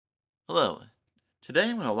Hello. Today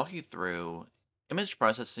I'm going to walk you through image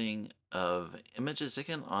processing of images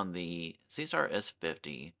taken on the Seestar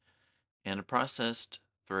S50 and processed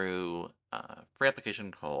through a free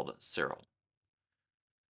application called Siril.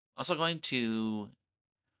 Also going to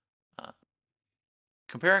uh,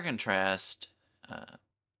 compare and contrast uh,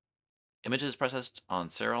 images processed on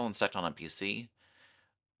Siril and stacked on a PC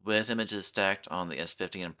with images stacked on the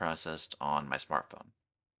S50 and processed on my smartphone.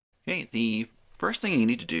 Okay, the first thing you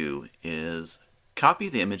need to do is copy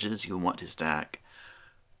the images you want to stack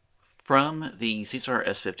from the Seestar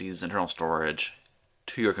S50's internal storage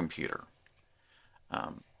to your computer.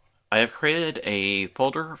 I have created a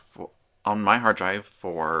folder on my hard drive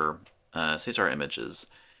for Seestar images,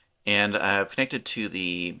 and I have connected to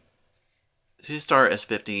the Seestar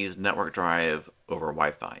S50's network drive over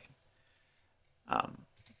Wi-Fi.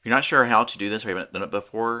 If you're not sure how to do this or you haven't done it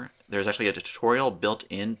before, there's actually a tutorial built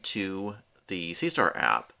into the Seestar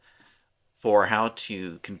app for how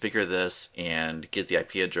to configure this and get the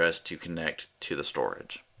IP address to connect to the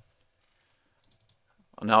storage.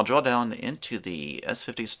 I'll now drill down into the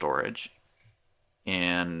S50 storage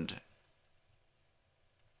and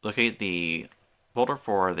locate the folder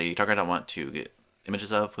for the target I want to get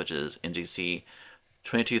images of, which is NGC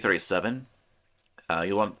 2237.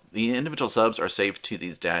 You want the individual subs are saved to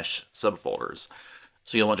these dash subfolders,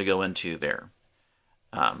 so you'll want to go into there.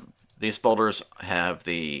 These folders have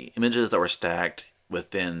the images that were stacked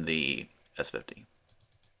within the S50.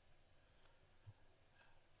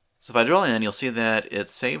 So if I drill in, you'll see that it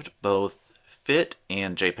saved both FIT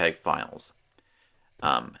and JPEG files.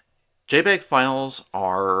 JPEG files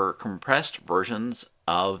are compressed versions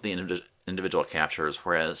of the individual captures,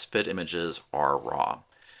 whereas FIT images are raw.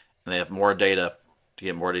 And they have more data to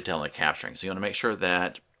get more detail in the capturing. So you want to make sure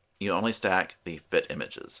that you only stack the FIT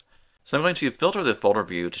images. So I'm going to filter the folder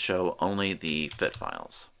view to show only the FIT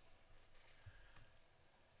files.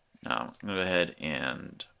 Now I'm going to go ahead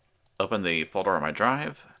and open the folder on my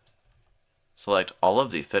drive, select all of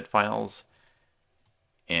the FIT files,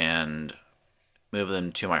 and move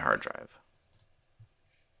them to my hard drive.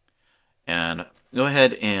 And go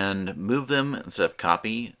ahead and move them instead of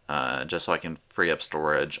copy, just so I can free up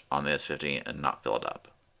storage on the S50 and not fill it up.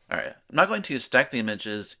 Alright, I'm now going to stack the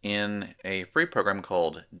images in a free program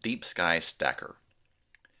called Deep Sky Stacker.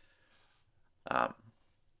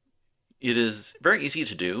 It is very easy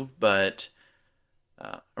to do, but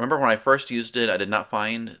I remember when I first used it, I did not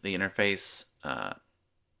find the interface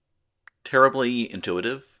terribly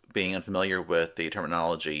intuitive, being unfamiliar with the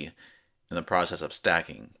terminology in the process of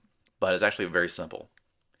stacking, but it's actually very simple.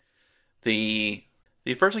 The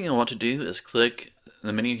first thing you'll want to do is click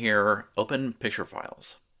the menu here, Open Picture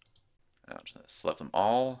Files. I'll just select them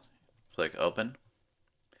all, click Open,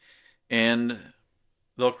 and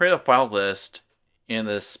they'll create a file list in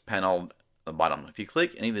this panel at the bottom. If you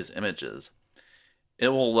click any of these images, it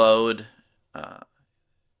will load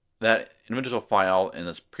that individual file in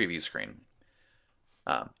this preview screen.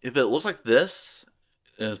 If it looks like this,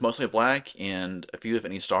 it is mostly black and a few, if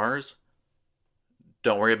any, stars,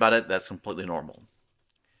 don't worry about it. That's completely normal.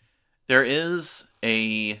 There is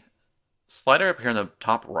a slider up here in the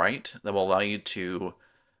top right that will allow you to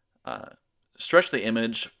stretch the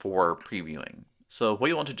image for previewing. So what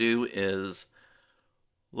you want to do is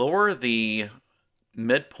lower the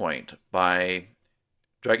midpoint by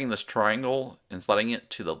dragging this triangle and sliding it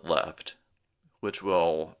to the left, which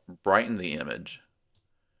will brighten the image.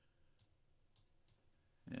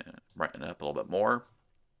 And brighten it up a little bit more.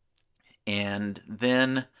 And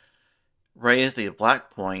then raise the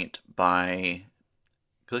black point by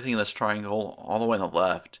clicking this triangle all the way on the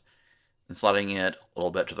left and sliding it a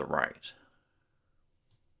little bit to the right.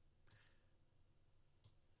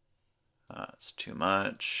 It's too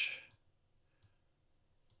much.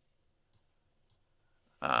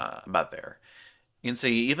 About there. You can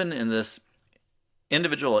see even in this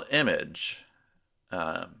individual image,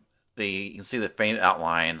 you can see the faint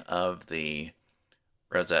outline of the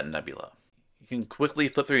Rosette Nebula. You can quickly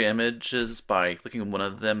flip through images by clicking one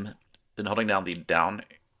of them and holding down the down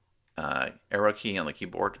arrow key on the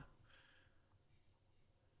keyboard.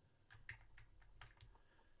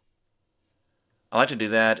 I like to do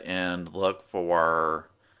that and look for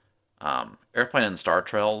airplane and star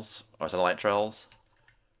trails or satellite trails.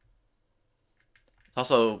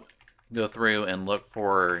 Also go through and look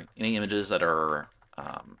for any images that are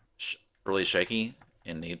really shaky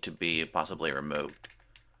and need to be possibly removed.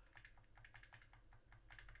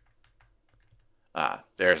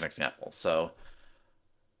 There's an example. So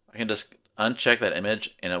I can just uncheck that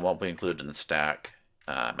image and it won't be included in the stack,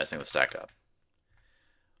 messing the stack up.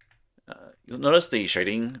 You'll notice the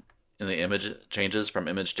shading in the image changes from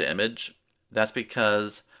image to image. That's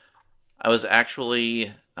because I was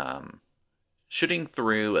actually shooting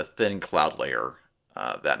through a thin cloud layer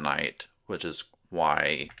that night, which is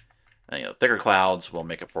why thicker clouds will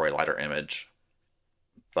make it for a lighter image,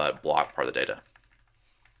 but block part of the data.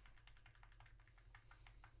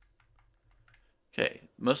 Okay,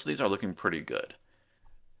 most of these are looking pretty good.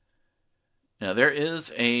 Now there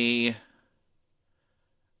is a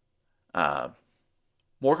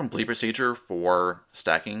more complete procedure for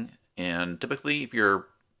stacking, and typically if you're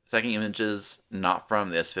stacking images not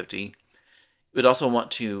from the S50, you would also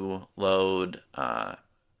want to load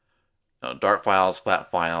dark files,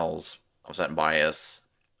 flat files, offset and bias,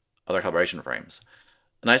 other calibration frames.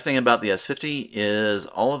 The nice thing about the S50 is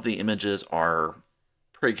all of the images are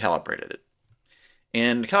pre-calibrated.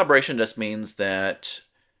 And calibration just means that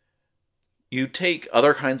you take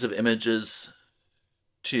other kinds of images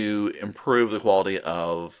to improve the quality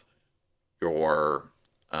of your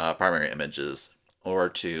primary images, or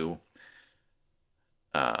to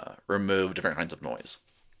remove different kinds of noise.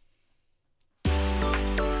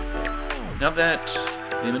 Now that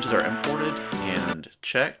the images are imported and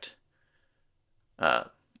checked,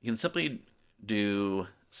 you can simply do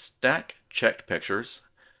stack checked pictures.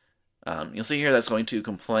 You'll see here that's going to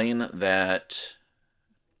complain that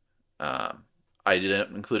I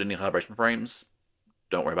didn't include any calibration frames.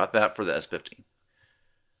 Don't worry about that for the S50.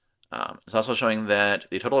 It's also showing that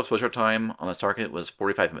the total exposure time on this target was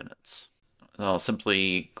 45 minutes. I'll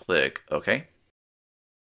simply click OK.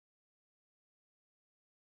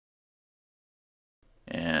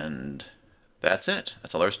 And that's it.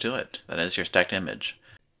 That's all there is to it. That is your stacked image.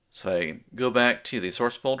 So I go back to the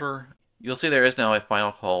source folder. You'll see there is now a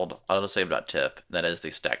file called autosave.tiff. That is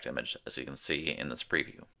the stacked image, as you can see in this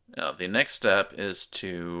preview. Now, the next step is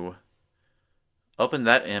to open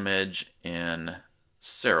that image in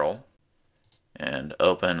Siril and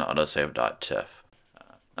open autosave.tiff.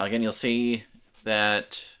 Now again, you'll see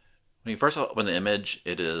that when you first open the image,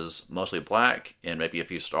 it is mostly black and maybe a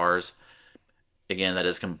few stars. Again, that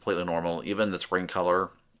is completely normal. Even the screen color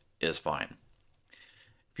is fine.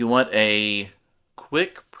 If you want a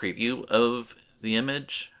quick preview of the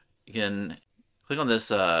image, you can click on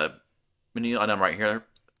this menu item right here.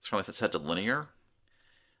 It's currently set to linear.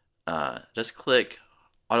 Just click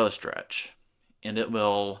auto stretch, and it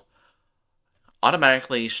will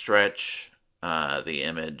automatically stretch the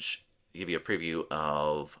image to give you a preview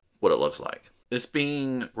of what it looks like. This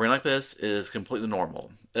being green like this is completely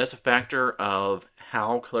normal. That's a factor of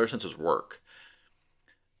how color sensors work.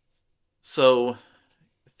 So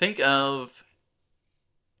think of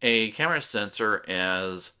a camera sensor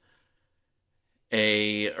as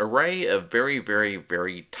an array of very, very,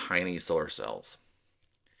 very tiny solar cells.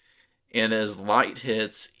 And as light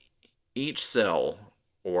hits each cell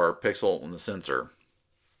or pixel in the sensor,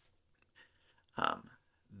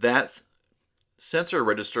 that sensor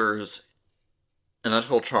registers an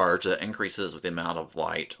electrical charge that increases with the amount of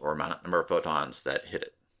light or number of photons that hit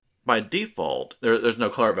it. By default, there's no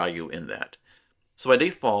color value in that. So by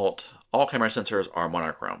default, all camera sensors are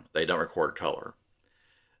monochrome. They don't record color.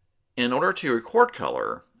 In order to record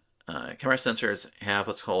color, camera sensors have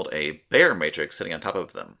what's called a Bayer matrix sitting on top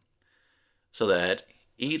of them, so that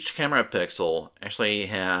each camera pixel actually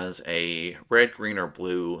has a red, green, or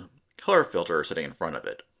blue color filter sitting in front of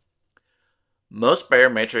it. Most Bayer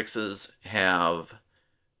matrices have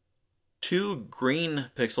 2 green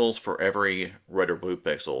pixels for every red or blue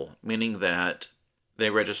pixel, meaning that they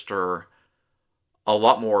register a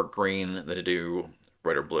lot more green than they do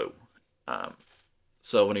red or blue.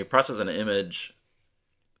 So when you process an image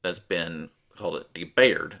that's been called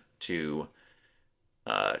de-Bayered to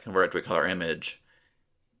convert it to a color image,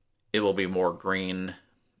 it will be more green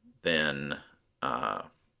than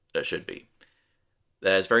it should be.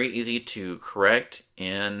 That is very easy to correct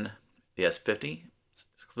in the S50.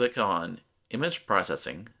 Click on Image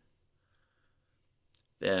Processing,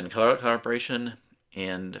 then Color Calibration,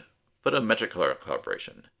 and Photometric Color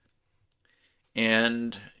Calibration.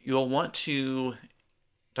 And you'll want to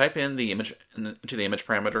type in the image into the image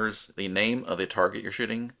parameters the name of the target you're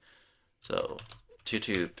shooting. So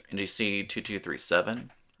NGC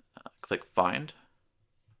 2237. Click Find.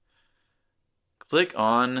 Click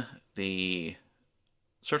on the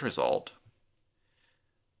search result,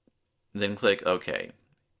 then click OK.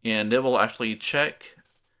 And it will actually check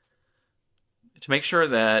to make sure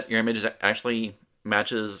that your image actually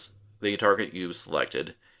matches the target you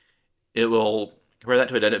selected. It will compare that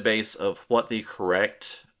to a database of what the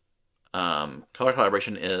correct color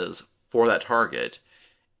calibration is for that target,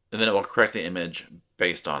 and then it will correct the image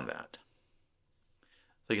based on that.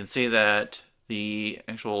 So you can see that the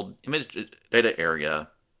actual image data area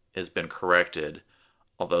has been corrected,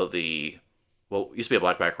 although the, well, used to be a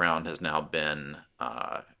black background has now been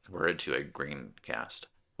converted to a green cast,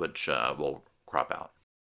 which will crop out.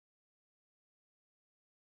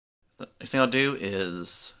 The next thing I'll do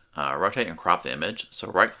is rotate and crop the image. So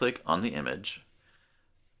right click on the image,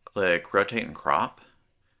 click rotate and crop.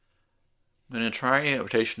 I'm going to try a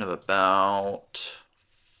rotation of about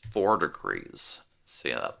 4 degrees. Let's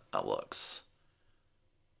see how that looks.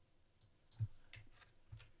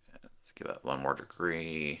 Let's give it 1 more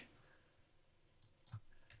degree.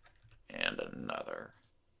 And another.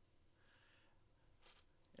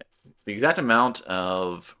 The exact amount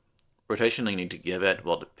of rotation you need to give it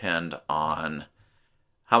will depend on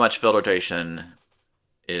how much field rotation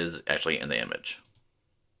is actually in the image.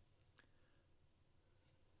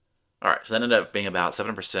 All right, so that ended up being about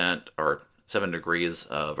 7% or 7 degrees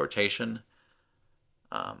of rotation.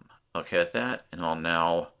 Okay with that, and I'll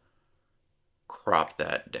now crop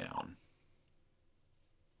that down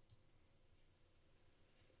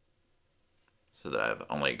so that I've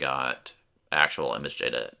only got actual image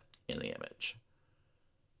data in the image.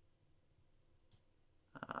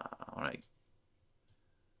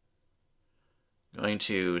 I'm going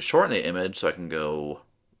to shorten the image so I can go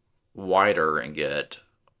wider and get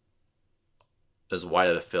as wide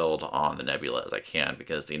of a field on the nebula as I can,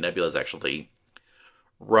 because the nebula is actually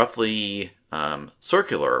roughly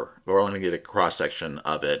circular, but we're only going to get a cross-section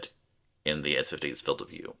of it in the S50's field of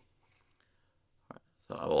view.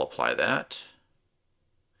 So I will apply that.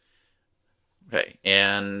 Okay,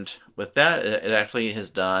 and with that, it actually has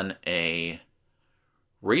done a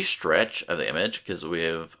restretch of the image because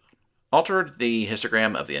we've altered the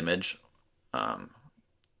histogram of the image,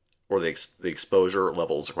 or the exposure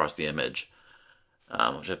levels across the image,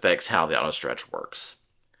 which affects how the auto stretch works.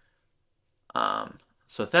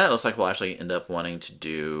 So with that, it looks like we'll actually end up wanting to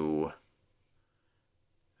do.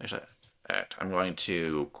 Actually, I'm going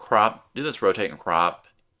to do this rotate and crop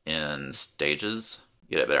in stages.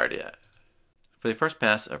 Get a better idea. For the first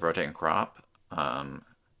pass of rotate and crop,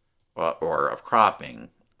 or of cropping,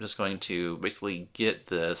 I'm just going to basically get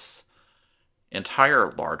this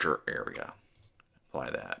entire larger area. Apply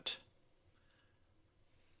that.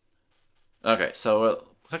 Okay, so it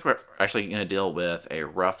looks like we're actually going to deal with a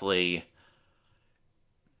roughly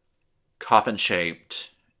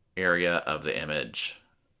coffin-shaped area of the image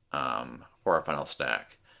for our final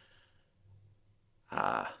stack.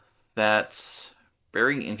 That's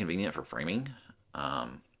very inconvenient for framing.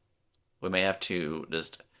 We may have to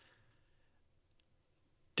just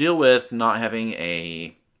deal with not having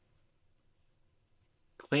a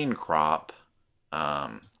clean crop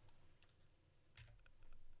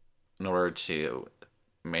in order to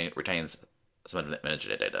retain some of the image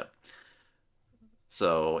data.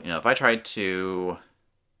 So, if I tried to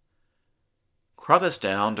crop this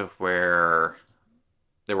down to where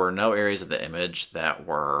there were no areas of the image that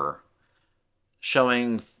were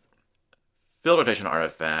showing field rotation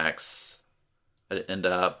artifacts, I'd end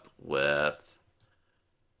up with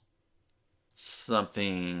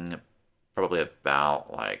something probably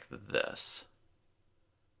about like this.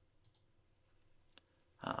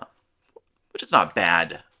 Which is not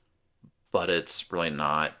bad, but it's really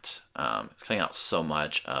not, it's cutting out so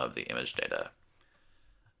much of the image data.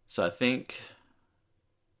 So I think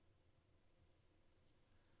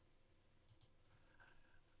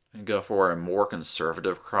I'm going to go for a more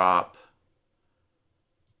conservative crop.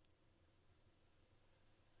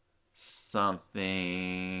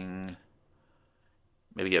 Something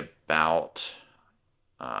maybe about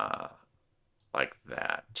like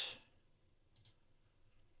that.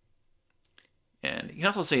 And you can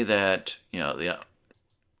also see that, in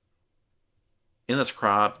this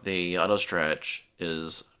crop, the auto stretch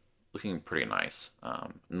is looking pretty nice.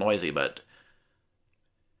 Noisy, but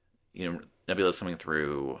nebula is coming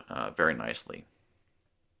through very nicely.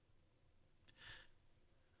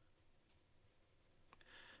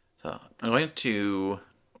 So I'm going to,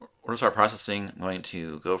 to start processing, I'm going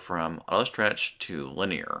to go from auto stretch to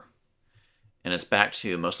linear. And it's back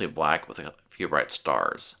to mostly black with a few bright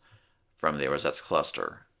stars from the Rosette's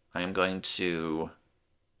cluster. I am going to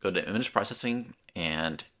go to image processing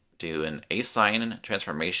and do an assign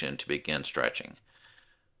transformation to begin stretching.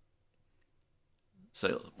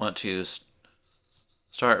 So I want to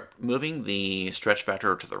start moving the stretch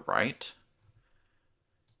factor to the right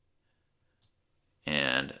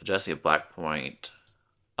and adjust the black point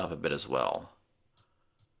up a bit as well.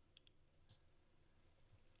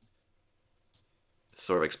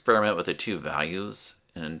 Sort of experiment with the two values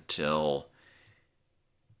until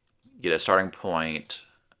you get a starting point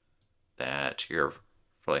that you're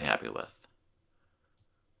really happy with.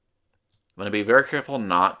 I'm going to be very careful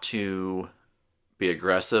not to be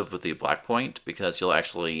aggressive with the black point because you'll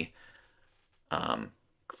actually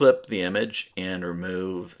clip the image and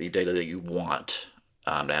remove the data that you want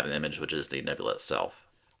to have an image, which is the nebula itself.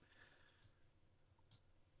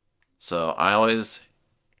 So I always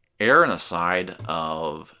err on the side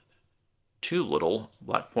of too little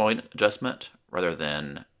black point adjustment rather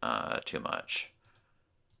than too much.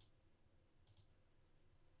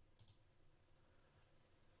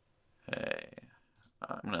 Okay,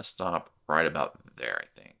 I'm going to stop right about there, I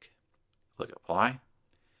think. Click apply.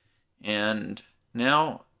 And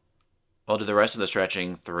now I'll do the rest of the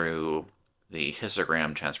stretching through the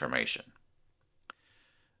histogram transformation.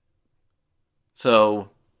 So,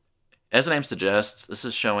 as the name suggests, this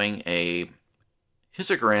is showing a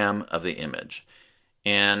histogram of the image.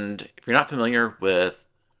 And if you're not familiar with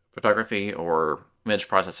photography or image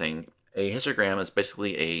processing, a histogram is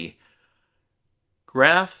basically a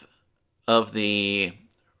graph of the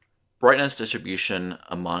brightness distribution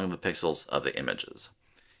among the pixels of the images.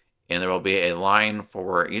 And there will be a line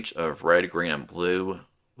for each of red, green, and blue,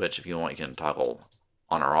 which if you want, you can toggle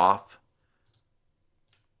on or off.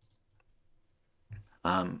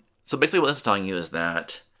 So basically what this is telling you is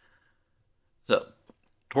that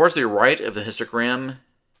towards the right of the histogram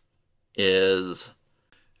is,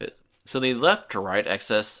 so the left to right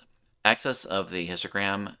axis of the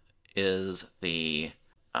histogram is the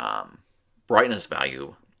brightness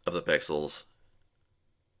value of the pixels.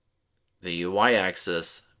 The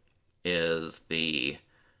y-axis is the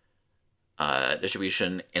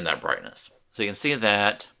distribution in that brightness. So you can see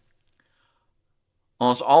that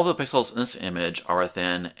almost all of the pixels in this image are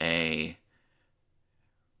within a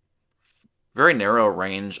very narrow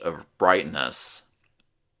range of brightness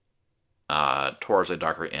towards the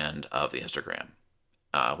darker end of the histogram,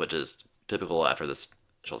 which is typical after this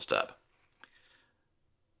initial step.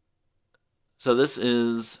 So this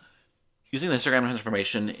is, using the histogram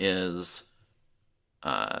transformation is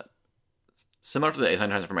similar to the A-line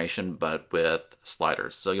transformation, but with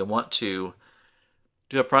sliders. So you'll want to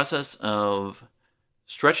do a process of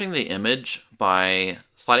stretching the image by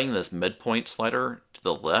sliding this midpoint slider to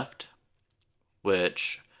the left,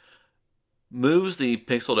 which moves the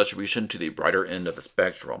pixel distribution to the brighter end of the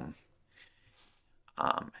spectrum.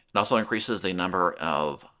 It also increases the number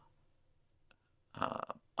of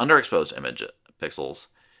underexposed image pixels.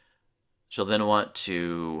 You'll then want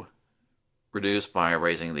to reduce by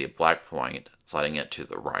raising the black point, sliding it to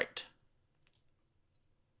the right.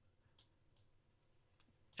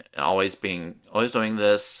 Always doing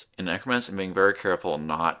this in increments and being very careful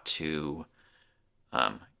not to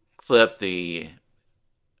clip the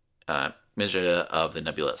image data of the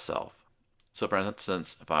nebula itself. So for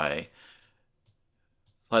instance, if I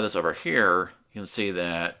slide this over here, you can see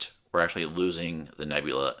that we're actually losing the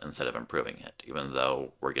nebula instead of improving it, even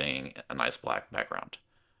though we're getting a nice black background.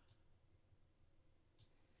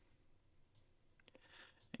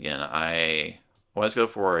 Again, I always go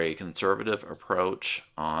for a conservative approach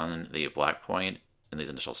on the black point in these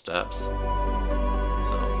initial steps.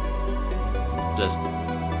 So just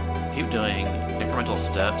keep doing incremental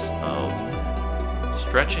steps of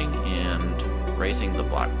stretching and raising the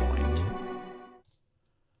black point.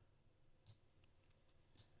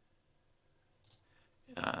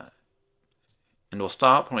 And we'll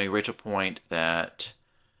stop when we reach a point that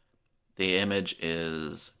the image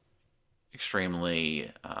is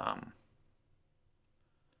extremely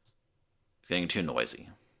getting too noisy.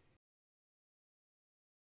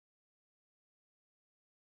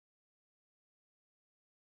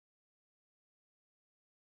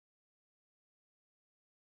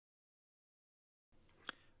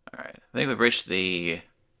 All right, I think we've reached the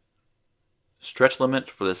stretch limit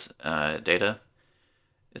for this data.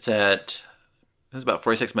 It's about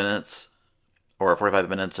 46 minutes or 45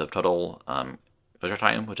 minutes of total exposure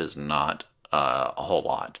time, which is not a whole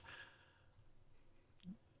lot.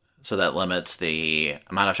 So that limits the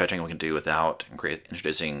amount of stretching we can do without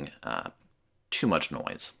introducing too much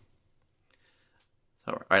noise.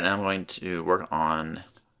 So right now I'm going to work on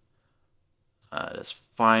just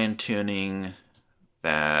fine-tuning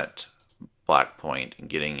that black point and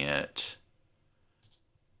getting it.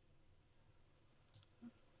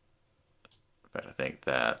 In fact, I think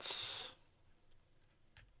that's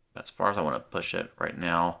as far as I want to push it right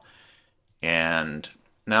now. And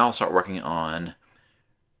now I'll start working on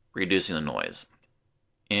reducing the noise.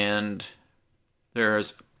 And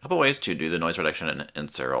there's a couple ways to do the noise reduction in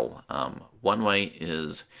Siril. One way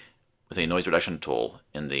is with a noise reduction tool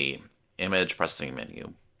in the image processing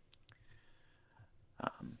menu.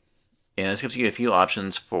 And this gives you a few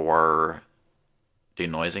options for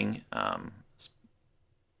denoising.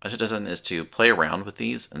 my suggestion is to play around with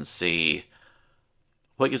these and see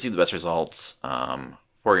what gives you the best results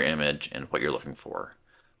for your image and what you're looking for.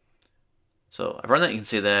 So I've run that. You can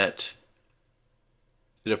see that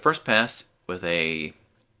did a first pass with a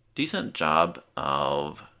decent job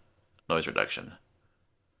of noise reduction.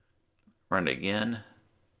 Run it again.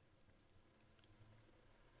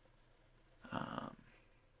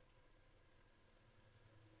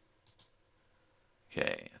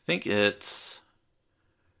 Okay, I think it's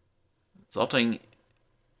resulting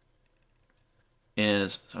in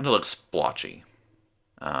it's starting to look splotchy.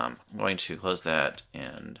 I'm going to close that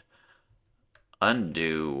and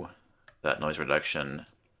undo that noise reduction.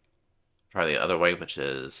 Try the other way, which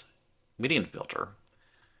is median filter.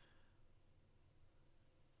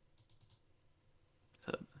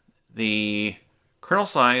 So the kernel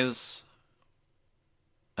size,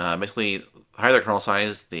 basically, the higher the kernel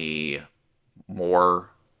size, the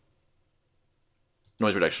more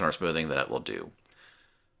noise reduction or smoothing that it will do.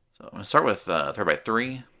 So I'm going to start with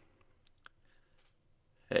 3x3.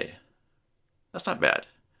 Hey, that's not bad.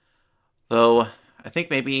 Though I think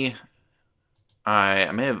maybe I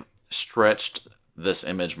may have stretched this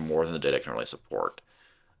image more than the data can really support.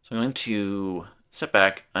 So I'm going to step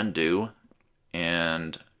back, undo,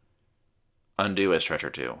 and undo a stretch or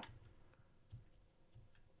two.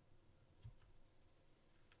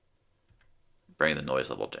 Bring the noise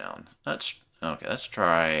level down. Okay, let's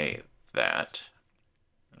try that.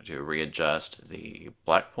 To readjust the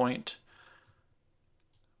black point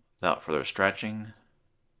without further stretching.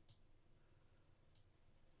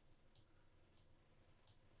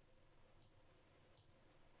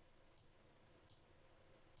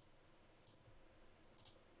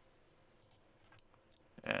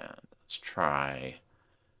 And let's try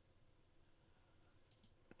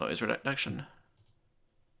noise reduction.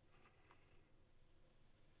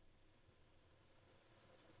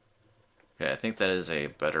 Okay, I think that is a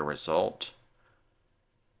better result.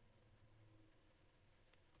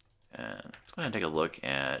 And let's go ahead and take a look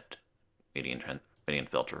at median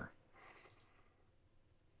filter.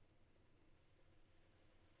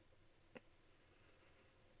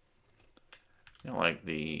 I like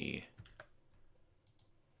the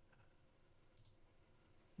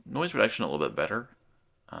noise reduction a little bit better.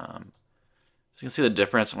 So you can see the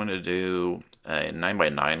difference. I'm going to do a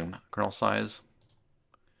 9x9 kernel size.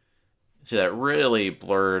 See, that really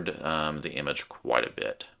blurred the image quite a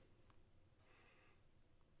bit.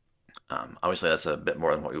 Obviously, that's a bit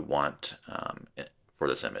more than what we want for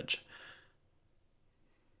this image.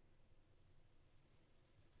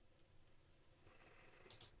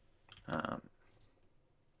 I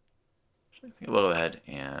think we'll go ahead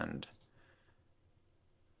and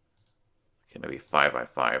okay, maybe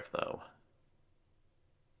 5x5 though.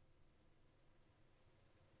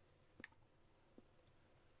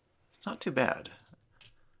 It's not too bad.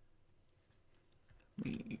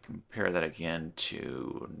 We compare that again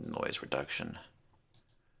to noise reduction.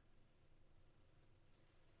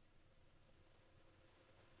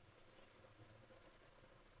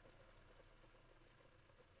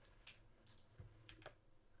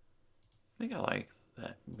 I think I like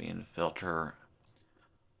that median filter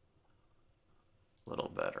a little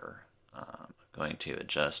better. I'm going to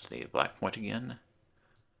adjust the black point again.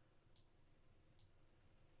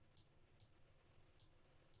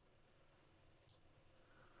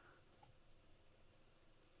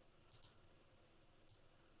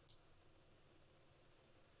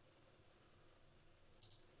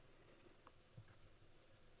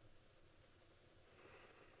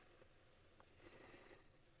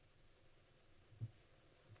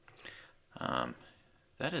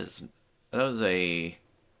 That was a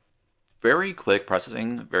very quick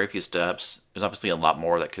processing, very few steps. There's obviously a lot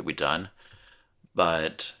more that could be done,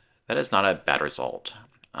 but that is not a bad result.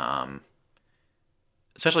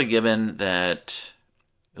 Especially given that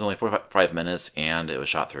it was only 45 minutes and it was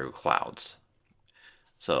shot through clouds.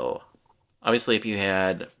 So obviously if you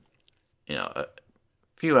had, a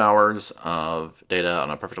few hours of data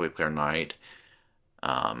on a perfectly clear night,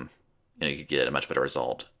 you could get a much better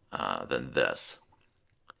result than this.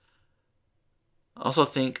 I also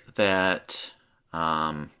think that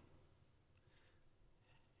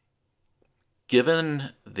given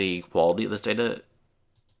the quality of this data,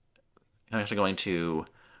 I'm actually going to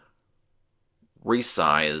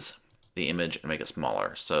resize the image and make it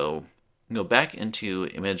smaller. So go back into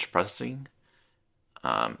image processing,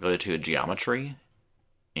 go to geometry,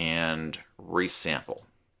 and resample.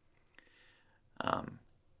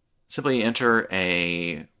 Simply enter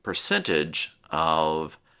a percentage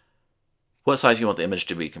of what size you want the image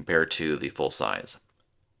to be compared to the full size.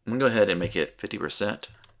 I'm going to go ahead and make it 50%.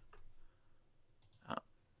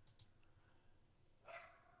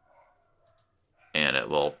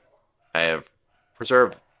 and I have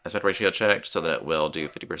preserved aspect ratio checked so that it will do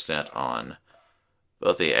 50% on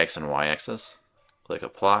both the X and Y axis. Click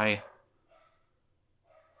apply.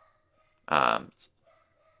 Don't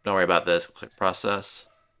worry about this, click process.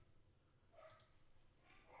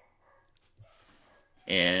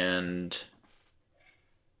 And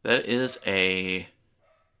that is a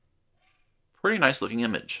pretty nice looking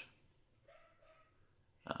image.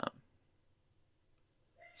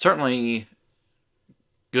 Certainly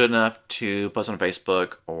good enough to post on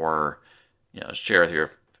Facebook or share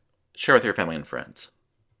with your family and friends.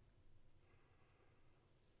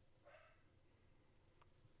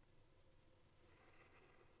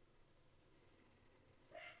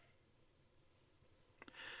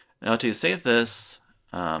 Now to save this,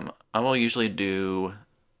 I will usually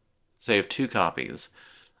save 2 copies.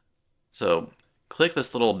 So click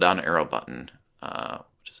this little down arrow button,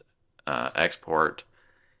 which is export.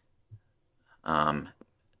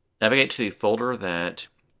 Navigate to the folder that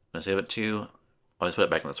I'm going to save it to. Always put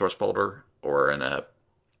it back in the source folder or in a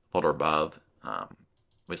folder above.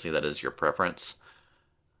 Obviously, that is your preference.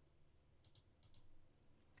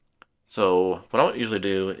 So what I'll usually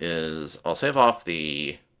do is I'll save off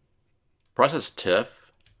the process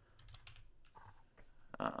TIFF.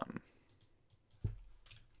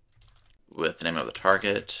 With the name of the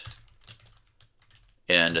target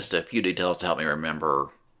and just a few details to help me remember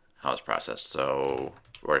how it's processed. So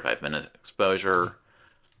 45-minute exposure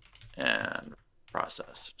and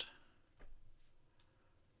processed.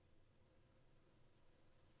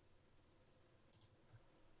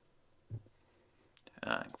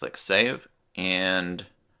 Click save, and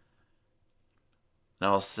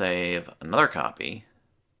now I'll save another copy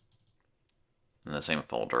in the same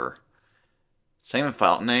folder. Same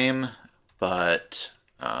file name, but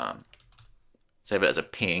save it as a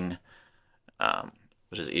ping,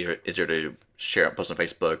 which is easier to share, post on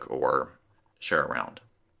Facebook or share around.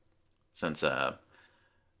 Since FID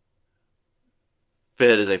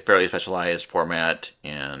is a fairly specialized format,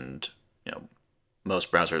 and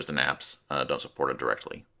most browsers and apps don't support it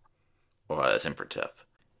directly. Well, same for TIFF.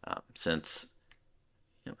 Since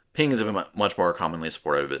ping is a much more commonly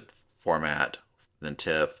supported format than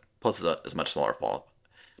TIFF, plus it's a much smaller file,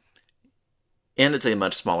 and it's a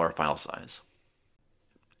much smaller file size.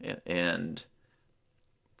 And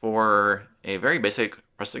for a very basic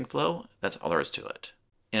processing flow, that's all there is to it.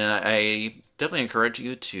 And I definitely encourage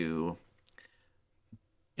you to,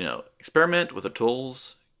 experiment with the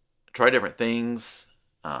tools, try different things.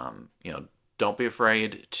 Don't be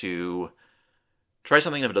afraid to try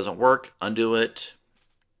something. If it doesn't work, undo it,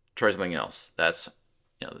 try something else. That's,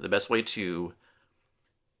 the best way to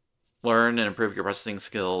learn and improve your processing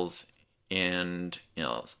skills. And, a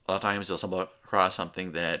lot of times you'll stumble across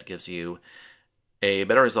something that gives you a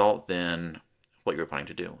better result than what you were planning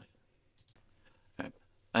to do. Okay.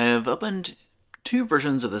 I have opened 2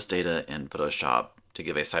 versions of this data in Photoshop to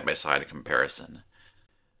give a side-by-side comparison.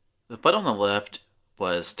 The photo on the left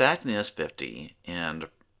was stacked in the S50 and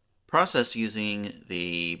processed using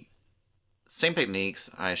the same techniques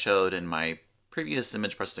I showed in my previous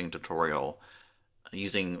image processing tutorial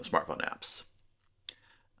using smartphone apps.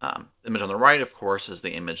 The image on the right, of course, is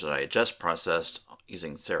the image that I just processed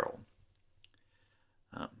using Siril.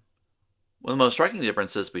 One of the most striking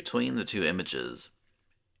differences between the 2 images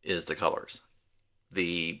is the colors.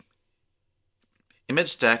 The image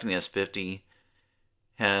stacked in the S50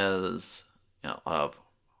 has a lot of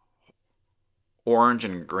orange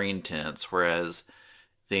and green tints, whereas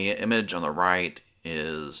the image on the right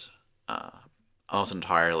is almost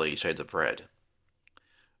entirely shades of red,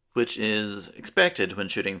 which is expected when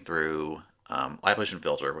shooting through light pollution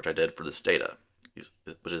filter, which I did for this data,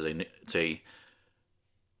 which is a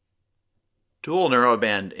dual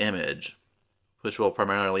narrowband image, which will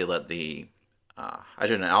primarily let the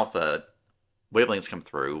hydrogen alpha wavelengths come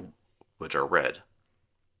through, which are red.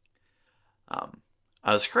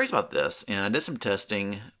 I was curious about this, and I did some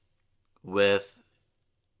testing with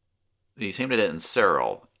the same data in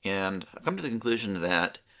Siril, and I've come to the conclusion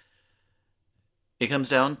that it comes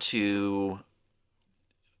down to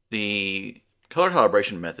the color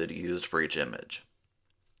calibration method used for each image.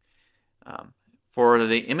 For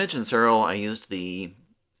the image in Siril, I used the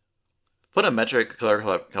photometric color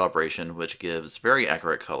calibration, which gives very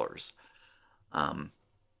accurate colors. But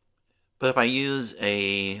if I use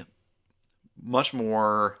a much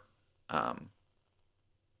more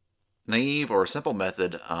naive or simple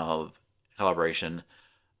method of calibration,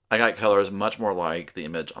 I got colors much more like the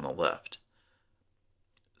image on the left.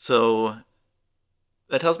 So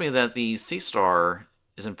that tells me that the Seestar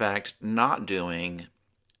is in fact not doing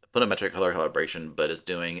photometric color calibration, but is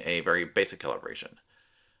doing a very basic calibration.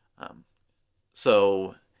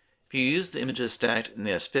 So if you use the images stacked in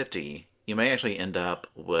the S50, you may actually end up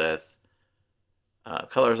with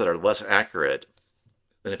colors that are less accurate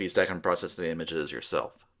than if you stack and process the images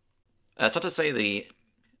yourself. That's not to say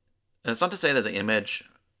that the image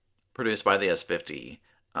produced by the S50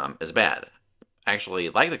 is bad. I actually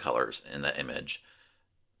like the colors in that image.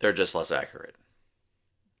 They're just less accurate.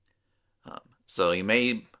 So you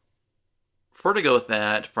may prefer to go with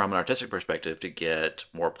that from an artistic perspective to get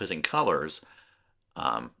more pleasing colors.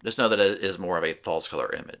 Just know that it is more of a false color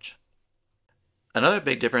image. Another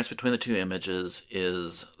big difference between the two images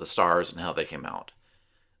is the stars and how they came out.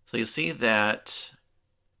 So you see that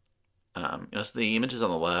so the images on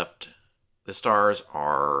the left, the stars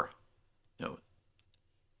are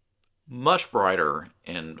much brighter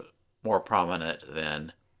and more prominent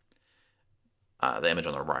than the image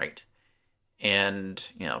on the right. And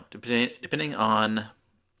depending on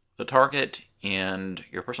the target and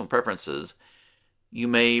your personal preferences, you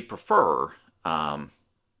may prefer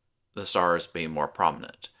the stars being more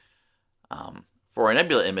prominent. For a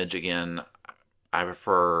nebula image, again, I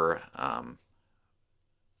prefer. I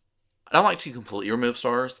don't like to completely remove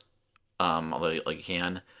stars, although you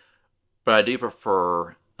can, but I do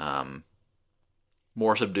prefer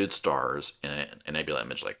more subdued stars in a nebula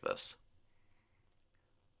image like this.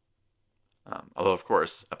 Although, of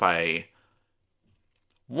course, if I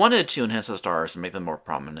wanted to enhance the stars and make them more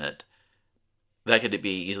prominent, that could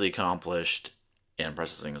be easily accomplished in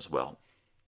processing as well.